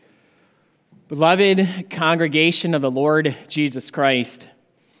Beloved congregation of the Lord Jesus Christ,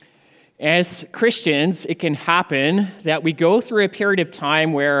 as Christians, it can happen that we go through a period of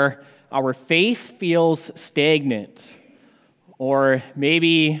time where our faith feels stagnant, or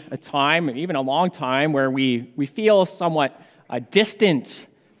maybe a time, even a long time, where we feel somewhat distant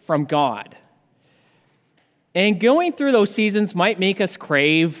from God. And going through those seasons might make us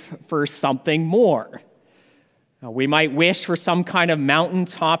crave for something more. We might wish for some kind of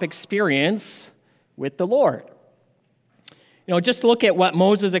mountaintop experience with the Lord. Just look at what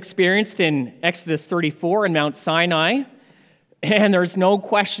Moses experienced in Exodus 34 in Mount Sinai, and there's no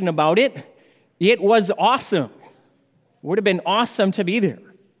question about it. It was awesome. It would have been awesome to be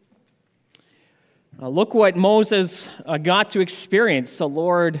there. Look what Moses got to experience, the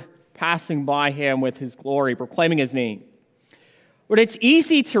Lord passing by him with his glory, proclaiming his name. But it's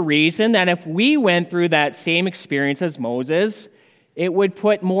easy to reason that if we went through that same experience as Moses, it would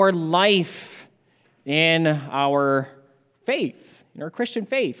put more life in our faith, in our Christian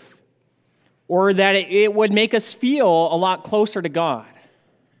faith, or that it would make us feel a lot closer to God.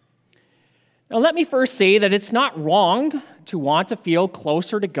 Now, let me first say that it's not wrong to want to feel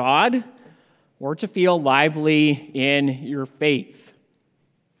closer to God or to feel lively in your faith.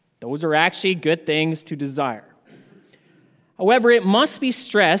 Those are actually good things to desire. However, it must be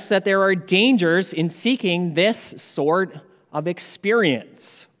stressed that there are dangers in seeking this sort of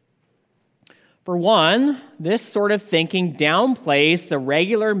experience. For one, this sort of thinking downplays the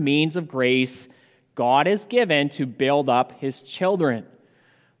regular means of grace God has given to build up his children,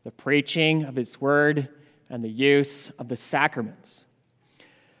 the preaching of his word and the use of the sacraments.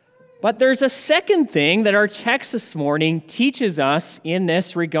 But there's a second thing that our text this morning teaches us in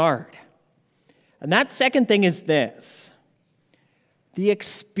this regard. And that second thing is this. The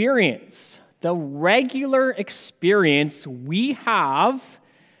experience, the regular experience we have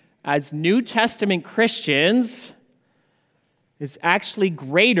as New Testament Christians is actually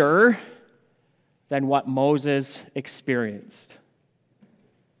greater than what Moses experienced.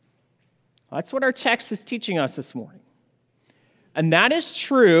 That's what our text is teaching us this morning. And that is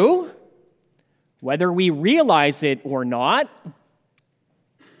true whether we realize it or not,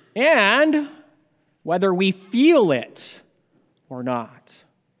 and whether we feel it or not.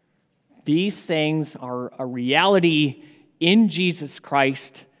 These things are a reality in Jesus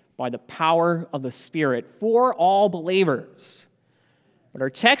Christ by the power of the Spirit for all believers. But our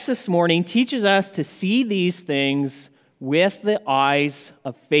text this morning teaches us to see these things with the eyes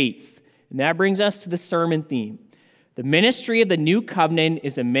of faith. And that brings us to the sermon theme. The ministry of the new covenant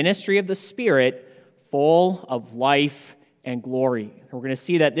is a ministry of the Spirit full of life and glory. We're going to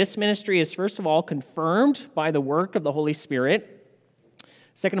see that this ministry is, first of all, confirmed by the work of the Holy Spirit.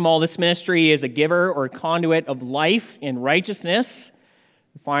 Second of all, this ministry is a giver or conduit of life and righteousness.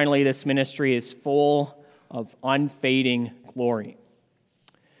 And finally, this ministry is full of unfading glory.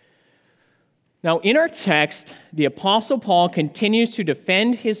 Now, in our text, the Apostle Paul continues to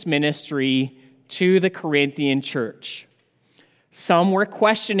defend his ministry to the Corinthian church. Some were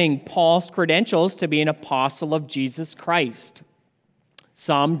questioning Paul's credentials to be an apostle of Jesus Christ.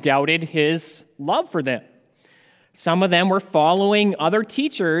 Some doubted his love for them. Some of them were following other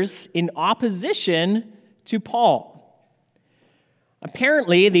teachers in opposition to Paul.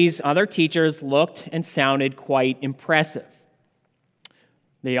 Apparently, these other teachers looked and sounded quite impressive.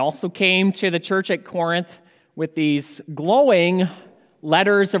 They also came to the church at Corinth with these glowing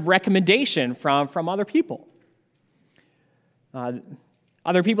letters of recommendation from other people.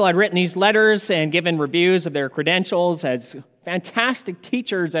 Other people had written these letters and given reviews of their credentials as fantastic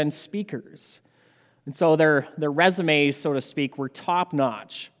teachers and speakers. And so their resumes, so to speak, were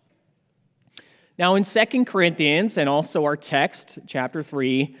top-notch. Now, in 2 Corinthians, and also our text, chapter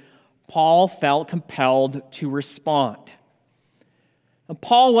 3, Paul felt compelled to respond. And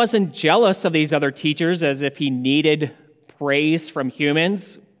Paul wasn't jealous of these other teachers as if he needed praise from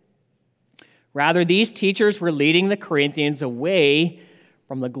humans. Rather, these teachers were leading the Corinthians away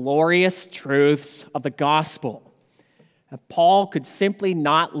from the glorious truths of the gospel. And Paul could simply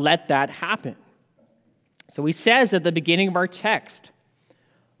not let that happen. So he says at the beginning of our text,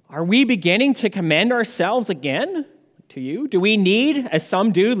 are we beginning to commend ourselves again to you? Do we need, as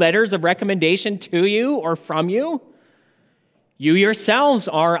some do, letters of recommendation to you or from you? You yourselves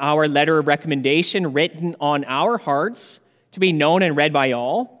are our letter of recommendation written on our hearts to be known and read by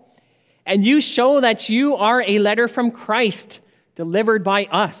all. And you show that you are a letter from Christ delivered by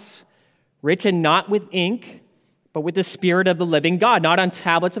us, written not with ink, but with the Spirit of the living God, not on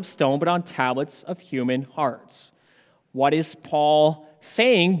tablets of stone, but on tablets of human hearts. What is Paul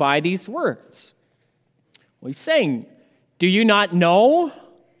saying by these words? Well, he's saying, do you not know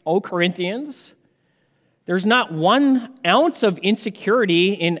O Corinthians, there's not 1 ounce of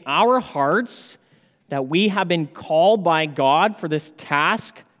insecurity in our hearts that we have been called by God for this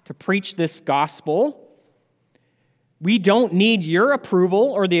task to preach this gospel. We don't need your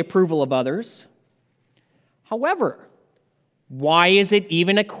approval or the approval of others. However, why is it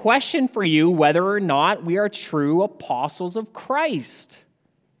even a question for you whether or not we are true apostles of Christ?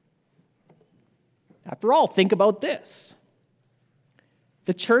 After all, think about this.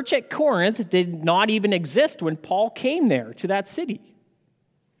 The church at Corinth did not even exist when Paul came there to that city.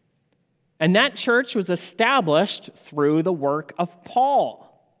 And that church was established through the work of Paul.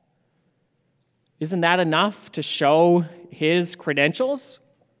 Isn't that enough to show his credentials?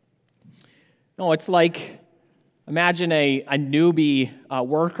 No, it's like, imagine a newbie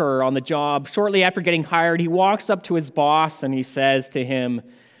worker on the job. Shortly after getting hired, he walks up to his boss and he says to him,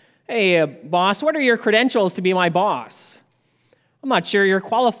 "Hey, boss, what are your credentials to be my boss? I'm not sure you're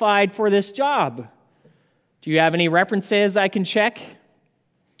qualified for this job. Do you have any references I can check?"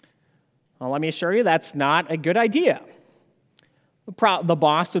 Well, let me assure you, that's not a good idea. The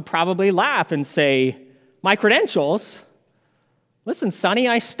boss would probably laugh and say, "My credentials? Listen, Sonny,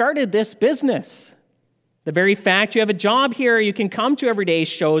 I started this business. The very fact you have a job here you can come to every day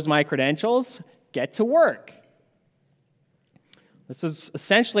shows my credentials. Get to work." This is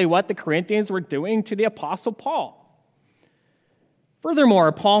essentially what the Corinthians were doing to the Apostle Paul.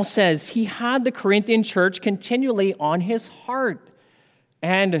 Furthermore, Paul says he had the Corinthian church continually on his heart,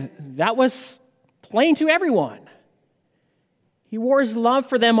 and that was plain to everyone. He wore his love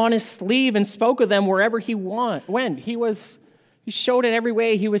for them on his sleeve and spoke of them wherever he went. He showed in every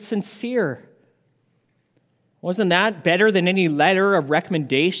way he was sincere. Wasn't that better than any letter of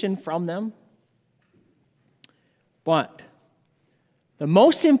recommendation from them? But the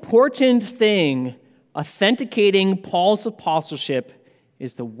most important thing authenticating Paul's apostleship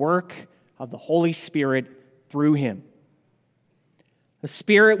is the work of the Holy Spirit through him. The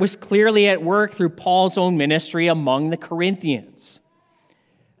Spirit was clearly at work through Paul's own ministry among the Corinthians.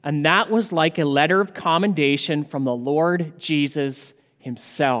 And that was like a letter of commendation from the Lord Jesus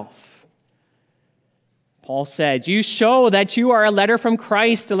himself. Paul said, "You show that you are a letter from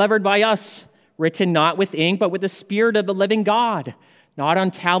Christ delivered by us, written not with ink, but with the Spirit of the living God, not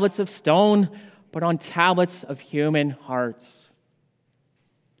on tablets of stone, but on tablets of human hearts."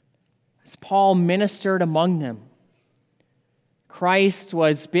 As Paul ministered among them, Christ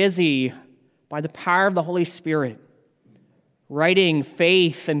was busy by the power of the Holy Spirit, writing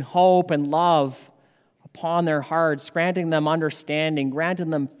faith and hope and love upon their hearts, granting them understanding, granting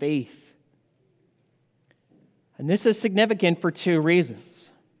them faith. And this is significant for 2 reasons.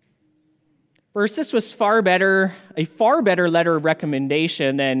 First, this was a far better letter of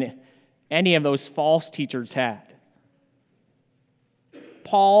recommendation than any of those false teachers had.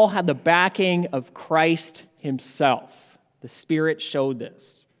 Paul had the backing of Christ himself. The Spirit showed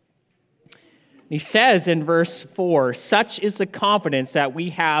this. He says in verse 4, "Such is the confidence that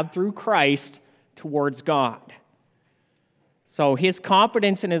we have through Christ towards God." So his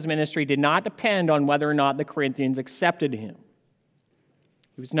confidence in his ministry did not depend on whether or not the Corinthians accepted him.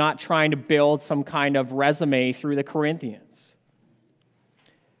 He was not trying to build some kind of resume through the Corinthians.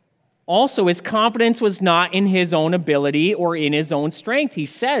 Also, his confidence was not in his own ability or in his own strength. He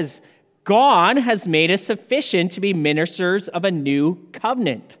says, "God has made us sufficient to be ministers of a new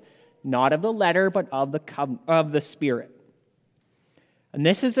covenant, not of the letter, but of the Spirit." And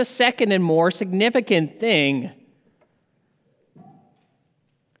this is a second and more significant thing.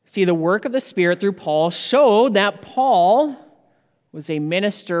 See, the work of the Spirit through Paul showed that Paul was a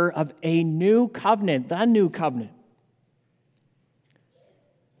minister of a new covenant, the new covenant.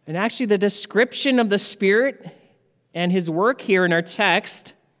 And actually, the description of the Spirit and his work here in our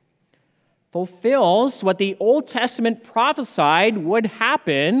text fulfills what the Old Testament prophesied would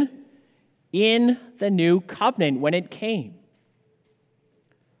happen in the new covenant when it came.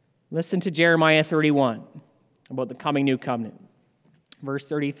 Listen to Jeremiah 31 about the coming new covenant. Verse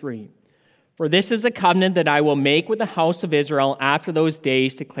 33. "For this is a covenant that I will make with the house of Israel after those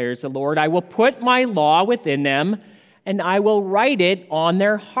days, declares the Lord. I will put my law within them, and I will write it on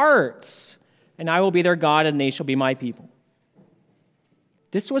their hearts, and I will be their God, and they shall be my people."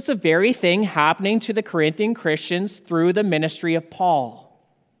 This was the very thing happening to the Corinthian Christians through the ministry of Paul.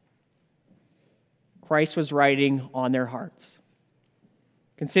 Christ was writing on their hearts.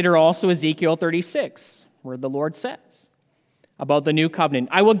 Consider also Ezekiel 36, where the Lord says about the new covenant,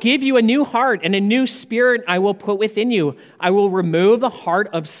 "I will give you a new heart, and a new spirit I will put within you. I will remove the heart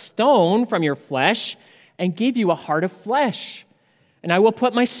of stone from your flesh and give you a heart of flesh. And I will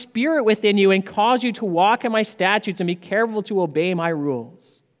put my spirit within you and cause you to walk in my statutes and be careful to obey my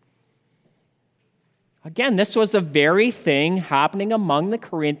rules." Again, this was a very thing happening among the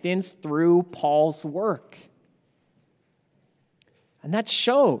Corinthians through Paul's work. And that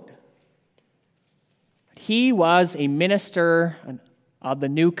showed that he was a minister of the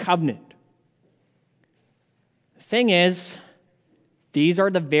new covenant. The thing is, these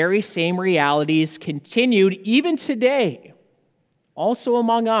are the very same realities continued even today, also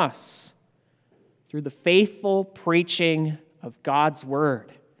among us, through the faithful preaching of God's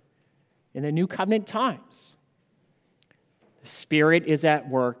word in the new covenant times. The Spirit is at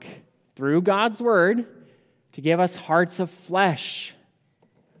work through God's word to give us hearts of flesh,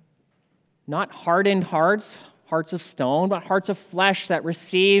 not hardened hearts, hearts of stone, but hearts of flesh that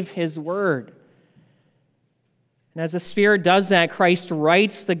receive his word. And as the Spirit does that, Christ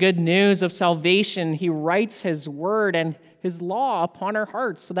writes the good news of salvation. He writes his word and his law upon our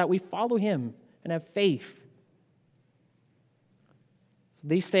hearts so that we follow him and have faith. So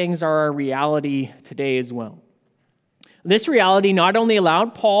these things are our reality today as well. This reality not only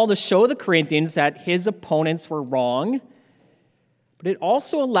allowed Paul to show the Corinthians that his opponents were wrong, but it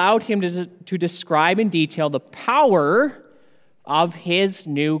also allowed him to describe in detail the power of his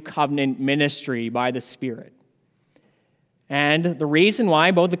new covenant ministry by the Spirit. And the reason why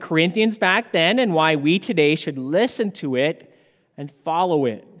both the Corinthians back then and why we today should listen to it and follow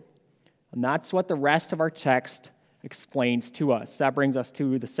it. And that's what the rest of our text explains to us. That brings us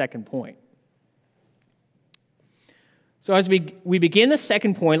to the second point. So as we begin the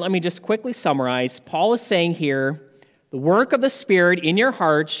second point, let me just quickly summarize. Paul is saying here, the work of the Spirit in your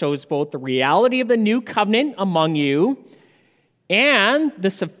heart shows both the reality of the new covenant among you and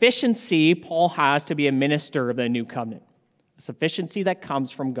the sufficiency Paul has to be a minister of the new covenant, a sufficiency that comes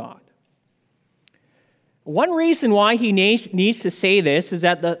from God. One reason why he needs to say this is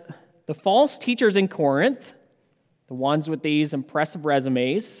that the false teachers in Corinth, the ones with these impressive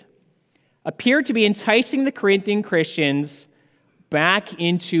resumes, appeared to be enticing the Corinthian Christians back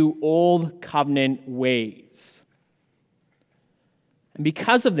into old covenant ways. And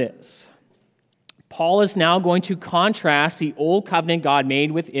because of this, Paul is now going to contrast the old covenant God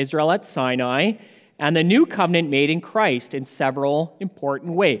made with Israel at Sinai and the new covenant made in Christ in several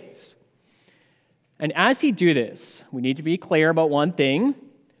important ways. And as he do this, we need to be clear about one thing.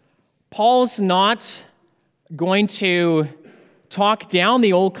 Paul's not going to talk down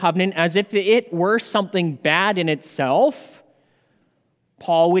the old covenant as if it were something bad in itself.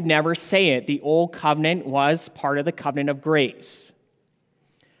 Paul would never say it. The old covenant was part of the covenant of grace.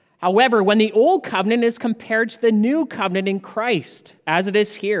 However, when the old covenant is compared to the new covenant in Christ, as it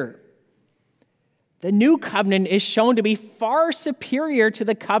is here, the new covenant is shown to be far superior to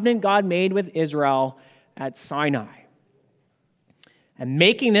the covenant God made with Israel at Sinai. And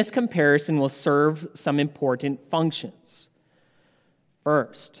making this comparison will serve some important functions.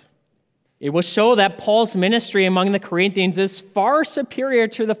 First, it will show that Paul's ministry among the Corinthians is far superior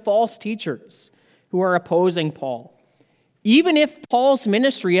to the false teachers who are opposing Paul, even if Paul's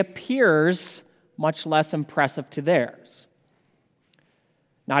ministry appears much less impressive to theirs.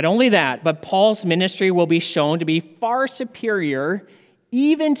 Not only that, but Paul's ministry will be shown to be far superior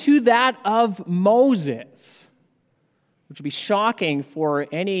even to that of Moses, which would be shocking for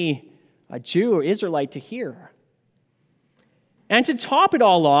any Jew or Israelite to hear. And to top it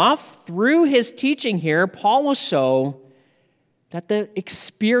all off, through his teaching here, Paul will show that the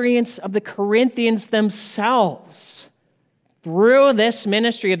experience of the Corinthians themselves through this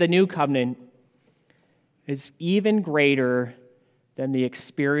ministry of the new covenant is even greater than the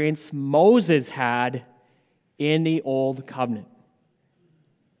experience Moses had in the old covenant.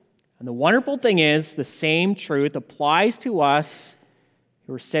 And the wonderful thing is, the same truth applies to us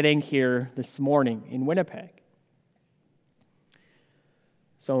who are sitting here this morning in Winnipeg.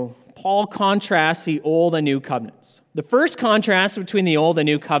 So Paul contrasts the old and new covenants. The first contrast between the old and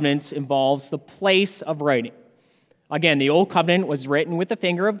new covenants involves the place of writing. Again, the old covenant was written with the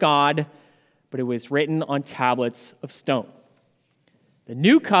finger of God, but it was written on tablets of stone. The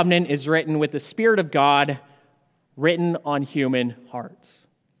new covenant is written with the Spirit of God, written on human hearts.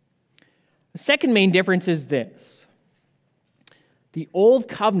 The second main difference is this. The old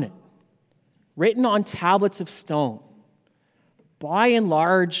covenant, written on tablets of stone, by and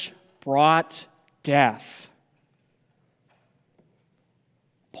large brought death.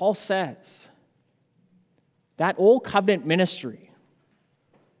 Paul says that old covenant ministry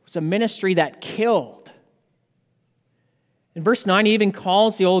was a ministry that killed. In verse 9, he even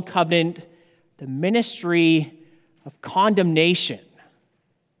calls the old covenant the ministry of condemnation.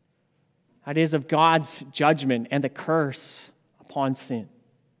 That is, of God's judgment and the curse upon sin.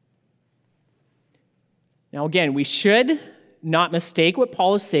 Now again, we should not mistake what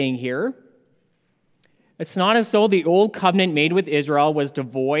Paul is saying here. It's not as though the old covenant made with Israel was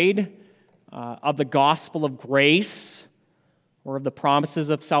devoid of the gospel of grace or of the promises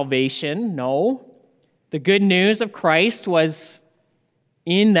of salvation. No. The good news of Christ was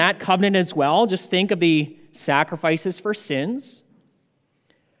in that covenant as well. Just think of the sacrifices for sins.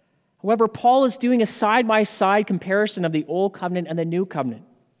 However, Paul is doing a side-by-side comparison of the old covenant and the new covenant.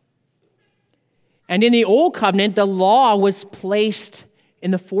 And in the old covenant, the law was placed in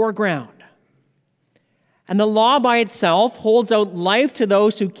the foreground. And the law by itself holds out life to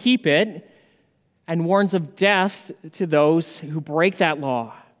those who keep it and warns of death to those who break that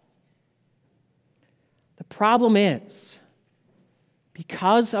law. The problem is,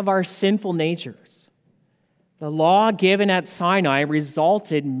 because of our sinful natures, the law given at Sinai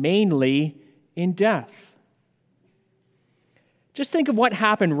resulted mainly in death. Just think of what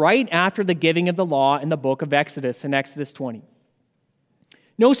happened right after the giving of the law in the book of Exodus, in Exodus 20.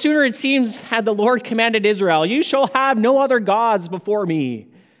 No sooner, it seems, had the Lord commanded Israel, "You shall have no other gods before me."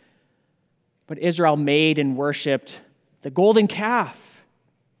 But Israel made and worshipped the golden calf.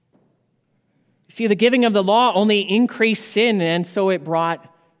 You see, the giving of the law only increased sin, and so it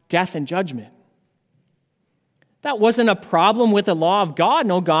brought death and judgment. That wasn't a problem with the law of God.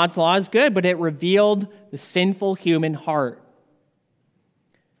 No, God's law is good, but it revealed the sinful human heart.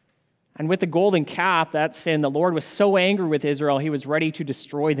 And with the golden calf, that sin, the Lord was so angry with Israel, he was ready to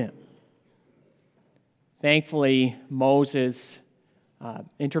destroy them. Thankfully, Moses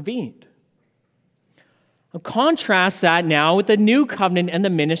intervened. Now, contrast that now with the new covenant and the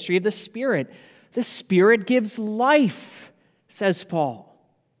ministry of the Spirit. The Spirit gives life, says Paul.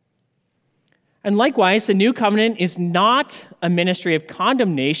 And likewise, the new covenant is not a ministry of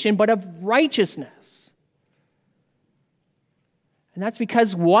condemnation, but of righteousness. And that's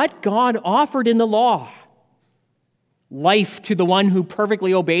because what God offered in the law, life to the one who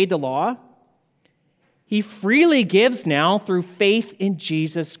perfectly obeyed the law, he freely gives now through faith in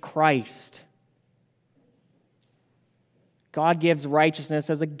Jesus Christ. God gives righteousness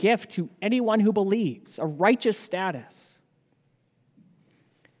as a gift to anyone who believes, a righteous status.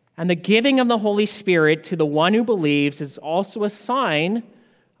 And the giving of the Holy Spirit to the one who believes is also a sign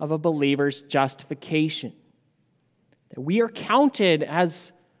of a believer's justification. That we are counted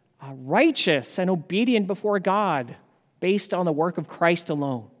as righteous and obedient before God based on the work of Christ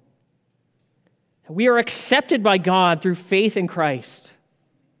alone. We are accepted by God through faith in Christ.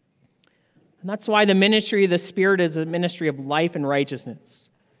 And that's why the ministry of the Spirit is a ministry of life and righteousness.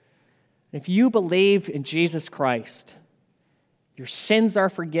 If you believe in Jesus Christ, your sins are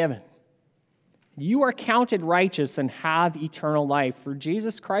forgiven. You are counted righteous and have eternal life through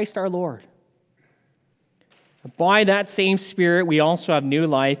Jesus Christ our Lord. By that same Spirit, we also have new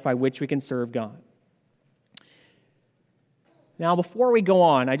life by which we can serve God. Now, before we go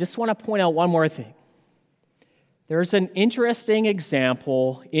on, I just want to point out one more thing. There's an interesting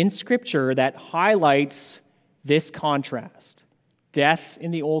example in Scripture that highlights this contrast. Death in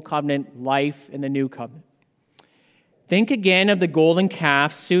the Old Covenant, life in the New Covenant. Think again of the golden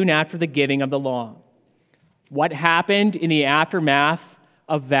calf soon after the giving of the law. What happened in the aftermath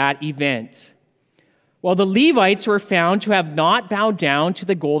of that event? Well, the Levites were found to have not bowed down to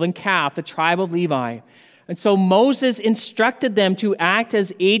the golden calf, the tribe of Levi. And so Moses instructed them to act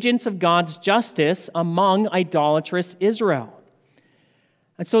as agents of God's justice among idolatrous Israel.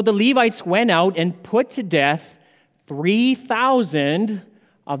 And so the Levites went out and put to death 3,000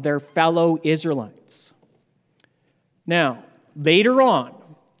 of their fellow Israelites. Now, later on,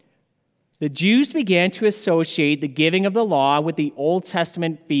 the Jews began to associate the giving of the law with the Old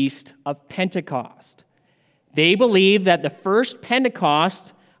Testament feast of Pentecost. They believed that the first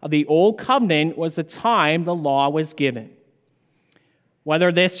Pentecost of the Old Covenant was the time the law was given. Whether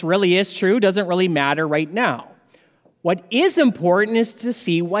this really is true doesn't really matter right now. What is important is to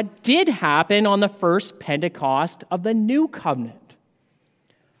see what did happen on the first Pentecost of the New Covenant.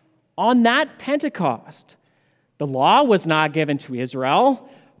 On that Pentecost, the law was not given to Israel,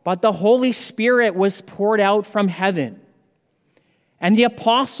 but the Holy Spirit was poured out from heaven. And the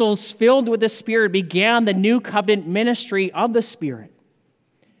apostles, filled with the Spirit, began the New Covenant ministry of the Spirit.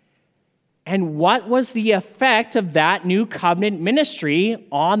 And what was the effect of that New Covenant ministry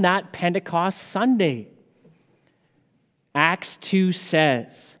on that Pentecost Sunday? Acts 2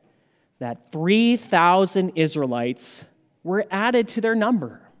 says that 3,000 Israelites were added to their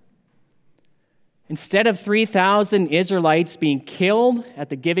number. Instead of 3,000 Israelites being killed at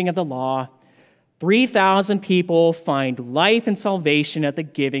the giving of the law, 3,000 people find life and salvation at the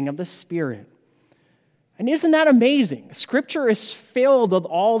giving of the Spirit. And isn't that amazing? Scripture is filled with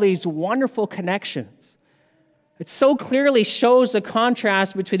all these wonderful connections. It so clearly shows the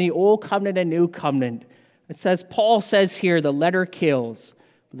contrast between the Old Covenant and New Covenant, It says, Paul says here, the letter kills,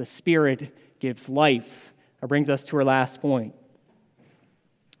 but the Spirit gives life. That brings us to our last point.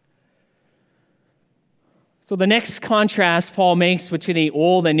 So the next contrast Paul makes between the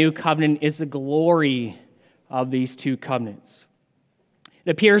Old and New Covenant is the glory of these two covenants.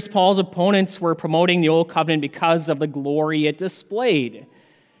 It appears Paul's opponents were promoting the Old Covenant because of the glory it displayed.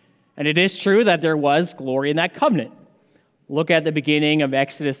 And it is true that there was glory in that covenant. Look at the beginning of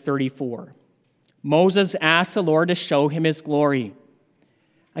Exodus 34. Moses asked the Lord to show him his glory.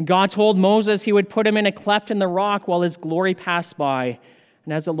 And God told Moses he would put him in a cleft in the rock while his glory passed by.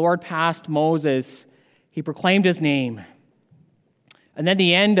 And as the Lord passed Moses, he proclaimed his name. And then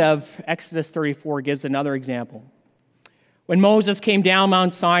the end of Exodus 34 gives another example. When Moses came down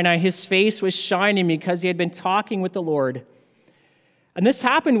Mount Sinai, his face was shining because he had been talking with the Lord. And this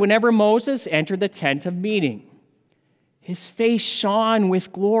happened whenever Moses entered the tent of meeting. His face shone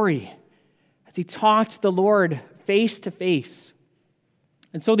with glory as he talked to the Lord face to face.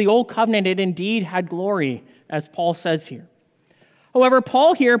 And so the Old Covenant, it indeed had glory, as Paul says here. However,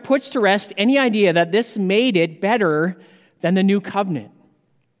 Paul here puts to rest any idea that this made it better than the New Covenant.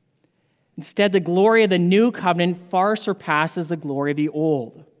 Instead, the glory of the New Covenant far surpasses the glory of the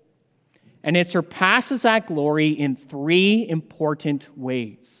Old. And it surpasses that glory in three important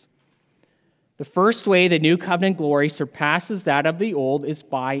ways. The first way the New Covenant glory surpasses that of the Old is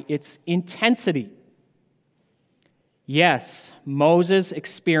by its intensity. Yes, Moses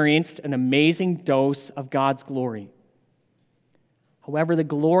experienced an amazing dose of God's glory. However, the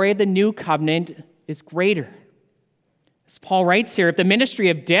glory of the New Covenant is greater. As Paul writes here, if the ministry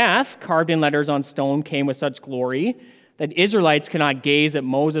of death, carved in letters on stone, came with such glory that Israelites cannot gaze at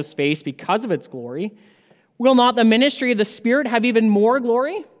Moses' face because of its glory, will not the ministry of the Spirit have even more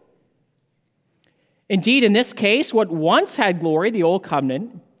glory? Indeed, in this case, what once had glory, the Old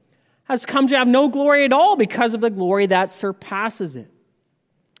Covenant, has come to have no glory at all because of the glory that surpasses it.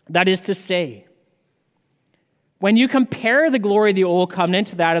 That is to say, when you compare the glory of the Old Covenant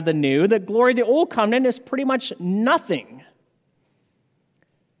to that of the New, the glory of the Old Covenant is pretty much nothing.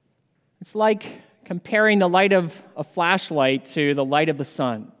 It's like comparing the light of a flashlight to the light of the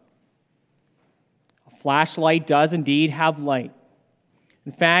sun. A flashlight does indeed have light.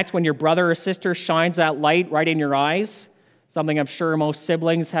 In fact, when your brother or sister shines that light right in your eyes, something I'm sure most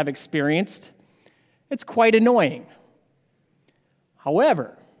siblings have experienced, it's quite annoying.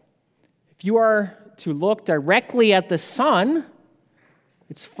 However, if you are to look directly at the sun,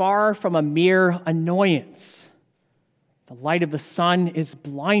 it's far from a mere annoyance. The light of the sun is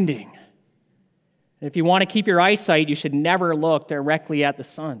blinding. And if you want to keep your eyesight, you should never look directly at the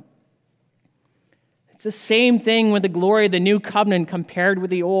sun. It's the same thing with the glory of the New Covenant compared with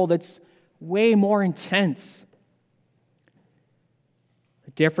the Old. It's way more intense.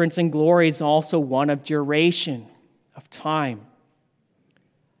 The difference in glory is also one of duration, of time.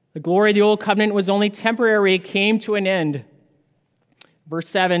 The glory of the Old Covenant was only temporary. It came to an end. Verse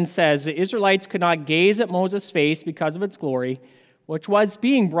 7 says, the Israelites could not gaze at Moses' face because of its glory, which was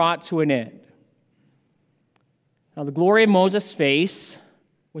being brought to an end. Now, the glory of Moses' face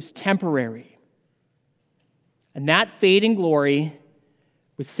was temporary. And that fading glory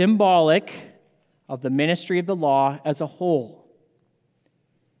was symbolic of the ministry of the law as a whole.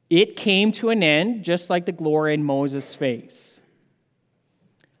 It came to an end just like the glory in Moses' face.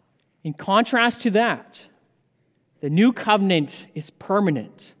 In contrast to that, the new covenant is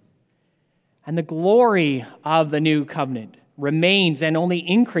permanent. And the glory of the new covenant remains and only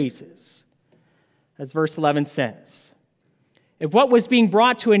increases. As verse 11 says, if what was being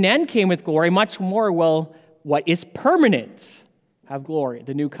brought to an end came with glory, much more will what is permanent have glory,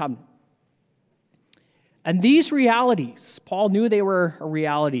 the new covenant. And these realities, Paul knew they were a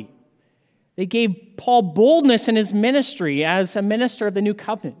reality. They gave Paul boldness in his ministry as a minister of the new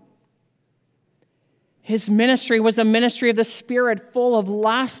covenant. His ministry was a ministry of the Spirit full of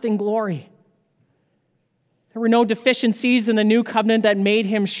lasting glory. There were no deficiencies in the new covenant that made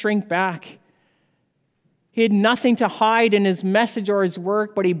him shrink back. He had nothing to hide in his message or his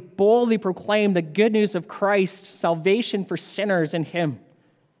work, but he boldly proclaimed the good news of Christ, salvation for sinners in him.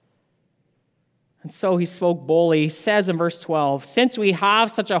 And so he spoke boldly. He says in verse 12, since we have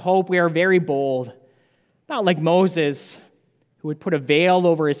such a hope, we are very bold. Not like Moses, who would put a veil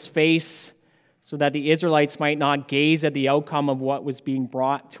over his face so that the Israelites might not gaze at the outcome of what was being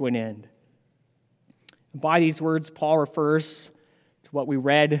brought to an end. And by these words, Paul refers to what we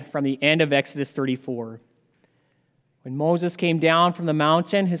read from the end of Exodus 34. When Moses came down from the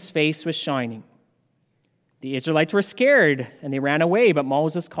mountain, his face was shining. The Israelites were scared, and they ran away, but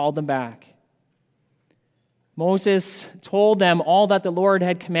Moses called them back. Moses told them all that the Lord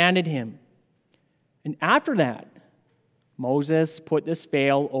had commanded him. And after that, Moses put this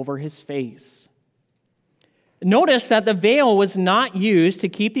veil over his face. Notice that the veil was not used to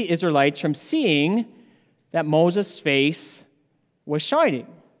keep the Israelites from seeing that Moses' face was shining.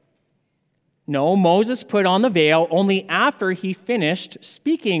 No, Moses put on the veil only after he finished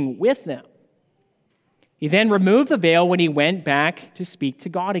speaking with them. He then removed the veil when he went back to speak to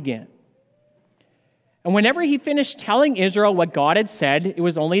God again. And whenever he finished telling Israel what God had said, it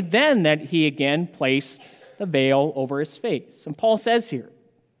was only then that he again placed the veil over his face. And Paul says here,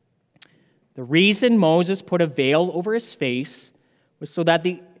 the reason Moses put a veil over his face was so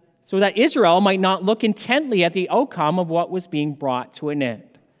that Israel might not look intently at the outcome of what was being brought to an end.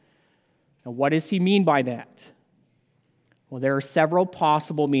 Now, what does he mean by that? Well, there are several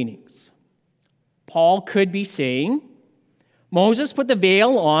possible meanings. Paul could be saying, Moses put the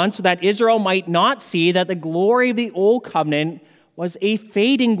veil on so that Israel might not see that the glory of the old covenant was a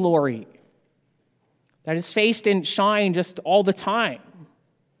fading glory, that his face didn't shine just all the time.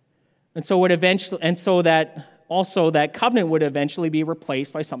 And so that covenant would eventually be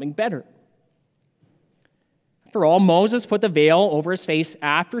replaced by something better. After all, Moses put the veil over his face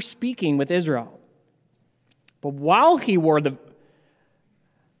after speaking with Israel. But while he wore the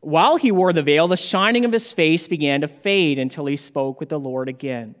veil, the shining of his face began to fade until he spoke with the Lord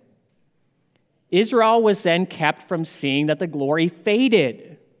again. Israel was then kept from seeing that the glory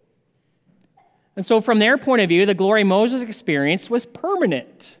faded. And so from their point of view, the glory Moses experienced was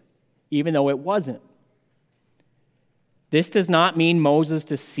permanent, even though it wasn't. This does not mean Moses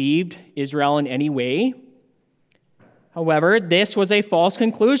deceived Israel in any way. However, this was a false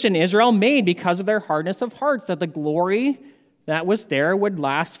conclusion Israel made because of their hardness of hearts, that the glory that was there would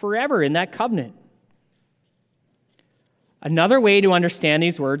last forever in that covenant. Another way to understand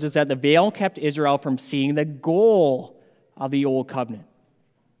these words is that the veil kept Israel from seeing the goal of the old covenant.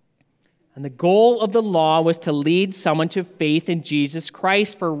 And the goal of the law was to lead someone to faith in Jesus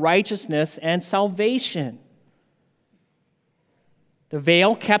Christ for righteousness and salvation. The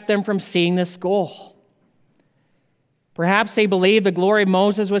veil kept them from seeing this goal. Perhaps they believed the glory of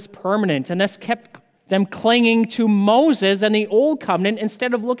Moses was permanent, and this kept them clinging to Moses and the old covenant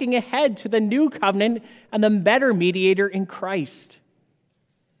instead of looking ahead to the new covenant and the better mediator in Christ.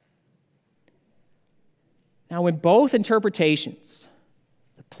 Now, in both interpretations,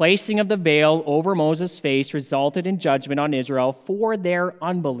 the placing of the veil over Moses' face resulted in judgment on Israel for their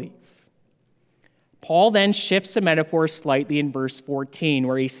unbelief. Paul then shifts the metaphor slightly in verse 14,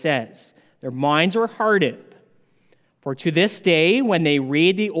 where he says, their minds were hardened. For to this day, when they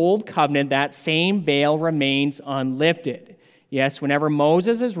read the old covenant, that same veil remains unlifted. Yes, whenever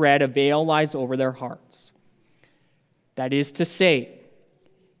Moses is read, a veil lies over their hearts. That is to say,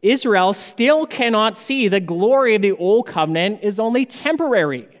 Israel still cannot see the glory of the old covenant is only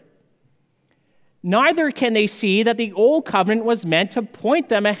temporary. Neither can they see that the old covenant was meant to point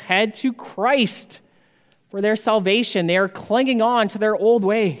them ahead to Christ for their salvation. They are clinging on to their old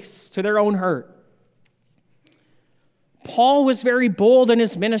ways, to their own hurt. Paul was very bold in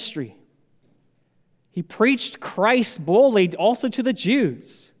his ministry. He preached Christ boldly also to the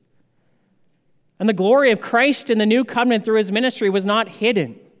Jews. And the glory of Christ in the new covenant through his ministry was not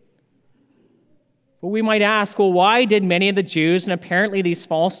hidden. But we might ask, well, why did many of the Jews, and apparently these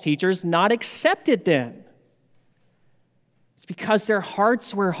false teachers, not accept it then? It's because their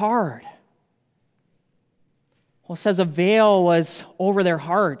hearts were hard. Paul says a veil was over their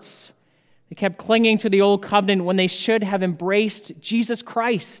hearts. They kept clinging to the old covenant when they should have embraced Jesus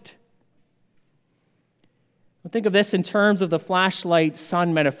Christ. Think of this in terms of the flashlight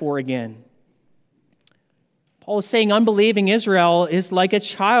sun metaphor again. Paul is saying unbelieving Israel is like a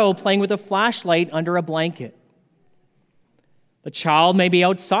child playing with a flashlight under a blanket. The child may be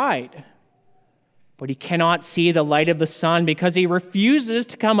outside, but he cannot see the light of the sun because he refuses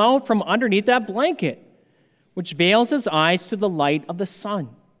to come out from underneath that blanket, which veils his eyes to the light of the sun.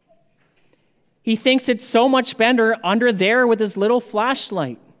 He thinks it's so much better under there with his little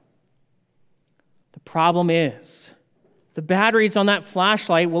flashlight. The problem is, the batteries on that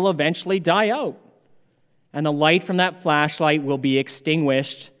flashlight will eventually die out, and the light from that flashlight will be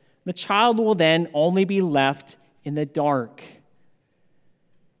extinguished. The child will then only be left in the dark.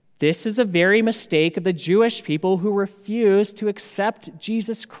 This is a very mistake of the Jewish people who refuse to accept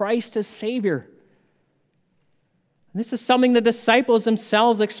Jesus Christ as Savior. This is something the disciples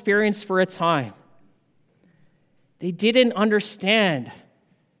themselves experienced for a time. They didn't understand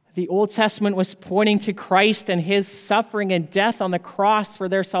the Old Testament was pointing to Christ and his suffering and death on the cross for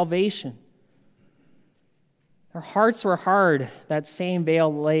their salvation. Their hearts were hard. That same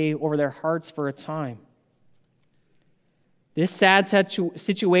veil lay over their hearts for a time. This sad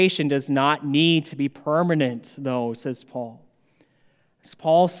situation does not need to be permanent, though, says Paul. As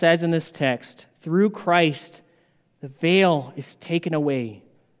Paul says in this text, through Christ, the veil is taken away.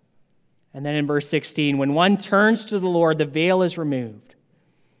 And then in verse 16, when one turns to the Lord, the veil is removed.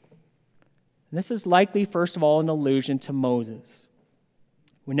 And this is likely, first of all, an allusion to Moses.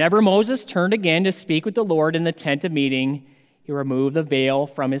 Whenever Moses turned again to speak with the Lord in the tent of meeting, he removed the veil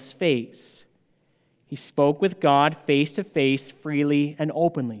from his face. He spoke with God face to face, freely and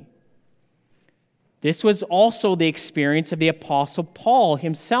openly. This was also the experience of the Apostle Paul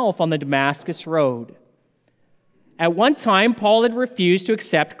himself on the Damascus Road. At one time, Paul had refused to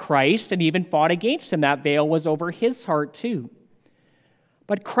accept Christ and even fought against him. That veil was over his heart too.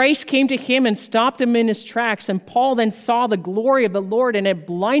 But Christ came to him and stopped him in his tracks, and Paul then saw the glory of the Lord, and it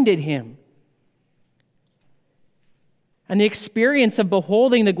blinded him. And the experience of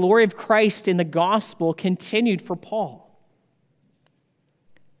beholding the glory of Christ in the gospel continued for Paul.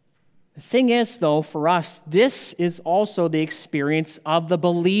 The thing is, though, for us, this is also the experience of the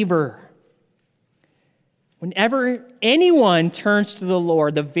believer. Whenever anyone turns to the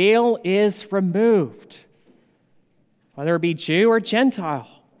Lord, the veil is removed, whether it be Jew or Gentile.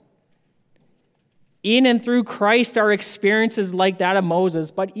 In and through Christ, our experience is like that of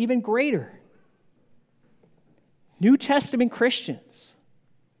Moses, but even greater. New Testament Christians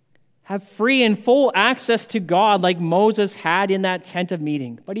have free and full access to God like Moses had in that tent of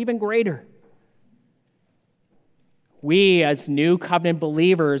meeting, but even greater. We, as new covenant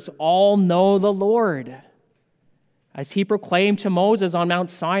believers, all know the Lord, as he proclaimed to Moses on Mount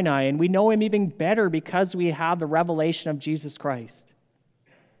Sinai, and we know him even better because we have the revelation of Jesus Christ.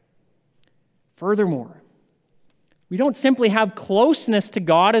 Furthermore, we don't simply have closeness to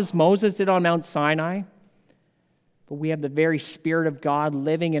God as Moses did on Mount Sinai, but we have the very Spirit of God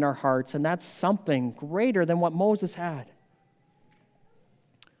living in our hearts, and that's something greater than what Moses had.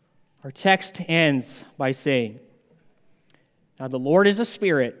 Our text ends by saying, "Now the Lord is a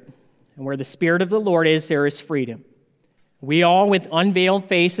Spirit, and where the Spirit of the Lord is, there is freedom. We all, with unveiled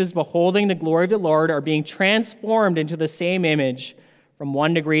faces, beholding the glory of the Lord, are being transformed into the same image from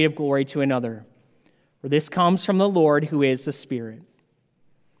one degree of glory to another. For this comes from the Lord, who is the Spirit."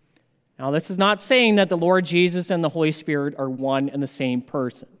 Now, this is not saying that the Lord Jesus and the Holy Spirit are one and the same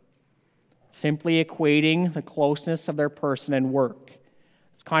person. It's simply equating the closeness of their person and work.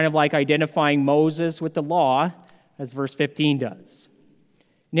 It's kind of like identifying Moses with the law, as verse 15 does.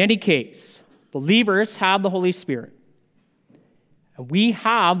 In any case, believers have the Holy Spirit. We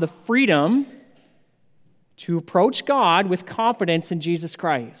have the freedom to approach God with confidence in Jesus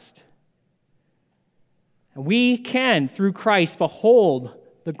Christ. And we can, through Christ, behold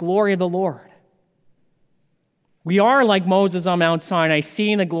the glory of the Lord. We are like Moses on Mount Sinai,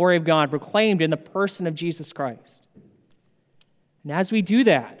 seeing the glory of God proclaimed in the person of Jesus Christ. And as we do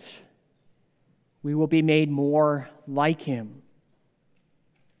that, we will be made more like him.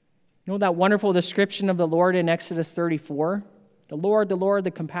 You know that wonderful description of the Lord in Exodus 34? The Lord,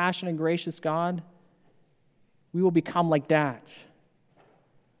 the compassionate and gracious God. We will become like that.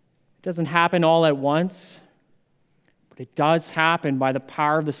 It doesn't happen all at once, but it does happen by the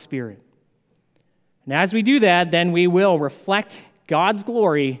power of the Spirit. And as we do that, then we will reflect God's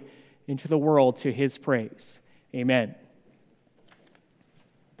glory into the world to his praise. Amen.